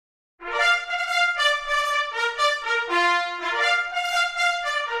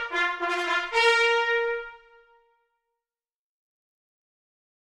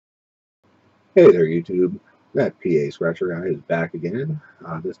Hey there, YouTube. That PA Scratcher guy is back again,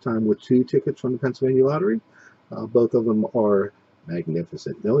 this time with two tickets from the Pennsylvania Lottery. Both of them are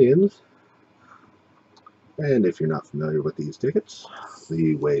Magnificent Millions. And if you're not familiar with these tickets,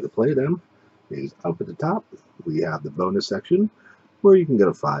 the way to play them is up at the top. We have the bonus section where you can get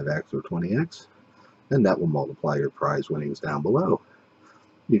a 5x or 20x, and that will multiply your prize winnings down below.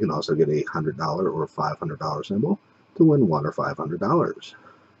 You can also get a $100 or $500 symbol to win $100 or $500.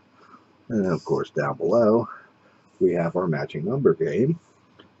 And of course, down below, we have our matching number game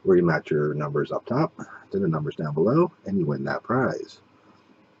where you match your numbers up top to the numbers down below and you win that prize.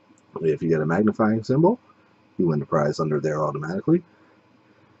 If you get a magnifying symbol, you win the prize under there automatically.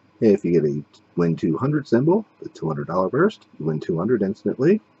 If you get a win 200 symbol, the $200 burst, you win 200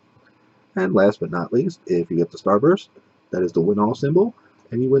 instantly. And last but not least, if you get the starburst, that is the win all symbol,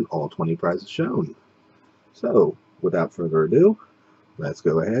 and you win all 20 prizes shown. So, without further ado, let's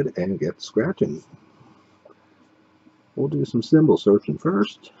go ahead and get scratching. We'll do some symbol searching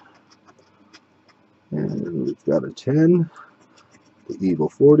first. And we've got a 10, the evil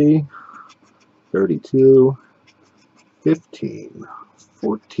 40, 32, 15,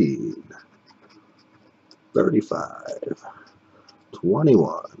 14, 35,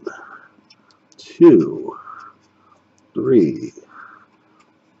 21, 2, 3,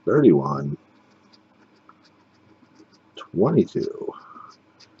 31, 22,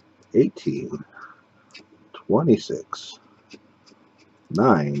 18, 26,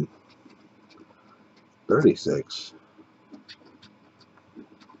 9, 36,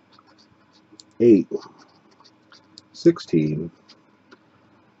 8, 16.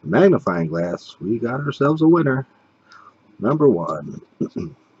 Magnifying glass, we got ourselves a winner. Number 1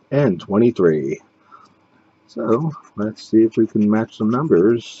 and 23. So let's see if we can match some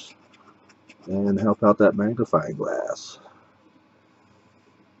numbers and help out that magnifying glass.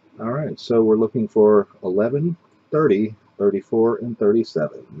 All right, so we're looking for 11, 30, 34, and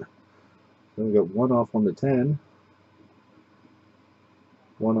 37. So we got one off on the 10,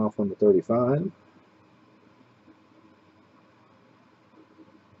 one off on the 35,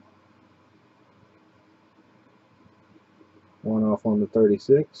 one off on the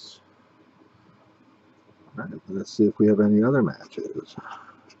 36. All right, let's see if we have any other matches.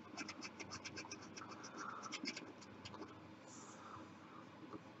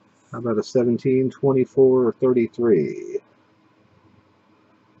 How about a 17, 24, or 33?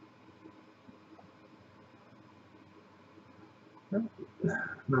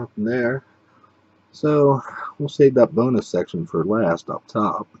 Nothing there. So we'll save that bonus section for last up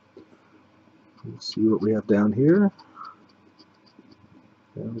top. Let's see what we have down here.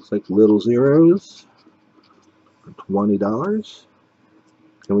 Yeah, looks like little zeros for $20.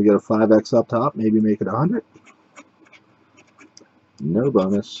 Can we get a 5x up top? Maybe make it 100? No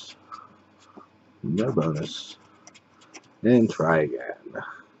bonus. No bonus. And try again.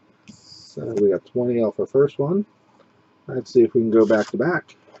 So we got 20 off our first one. Let's see if we can go back to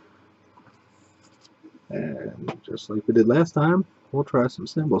back. And just like we did last time, we'll try some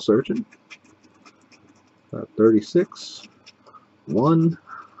symbol searching. 36, 1,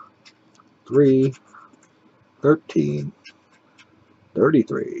 3, 13,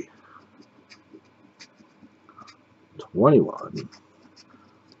 33, 21,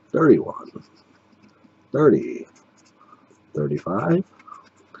 31, 30, 35,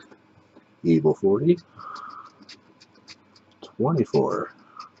 evil 40, 24,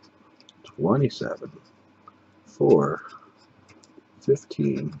 27, 4,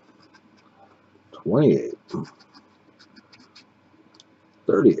 15, 28,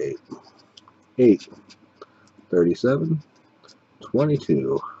 38, 8, 37,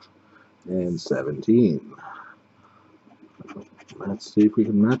 22, and 17. Let's see if we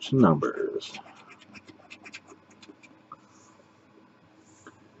can match the numbers.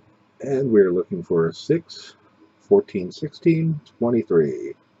 And we're looking for a 6, 14, 16,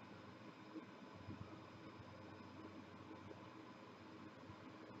 23.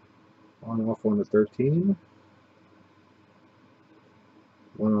 One off on the 13.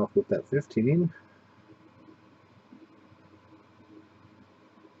 One off with that 15.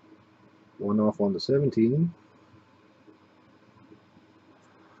 One off on the 17.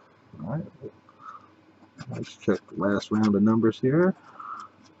 All right. Let's check the last round of numbers here.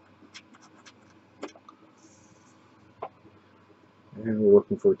 And we're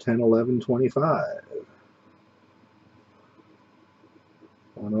looking for 10, 11, 25.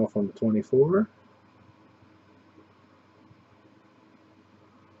 One off on the 24.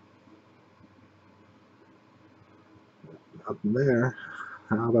 Nothing there.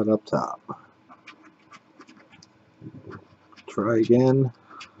 How about up top? Try again.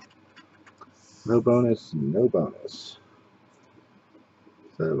 No bonus, no bonus.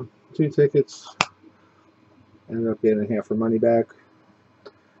 So 2 tickets. Ended up getting half our money back.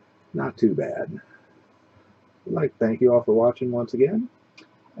 Not too bad. I'd like to thank you all for watching once again.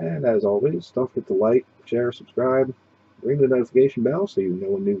 And as always, don't forget to like, share, subscribe, ring the notification bell so you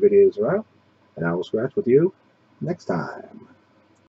know when new videos are out. And I will scratch with you next time.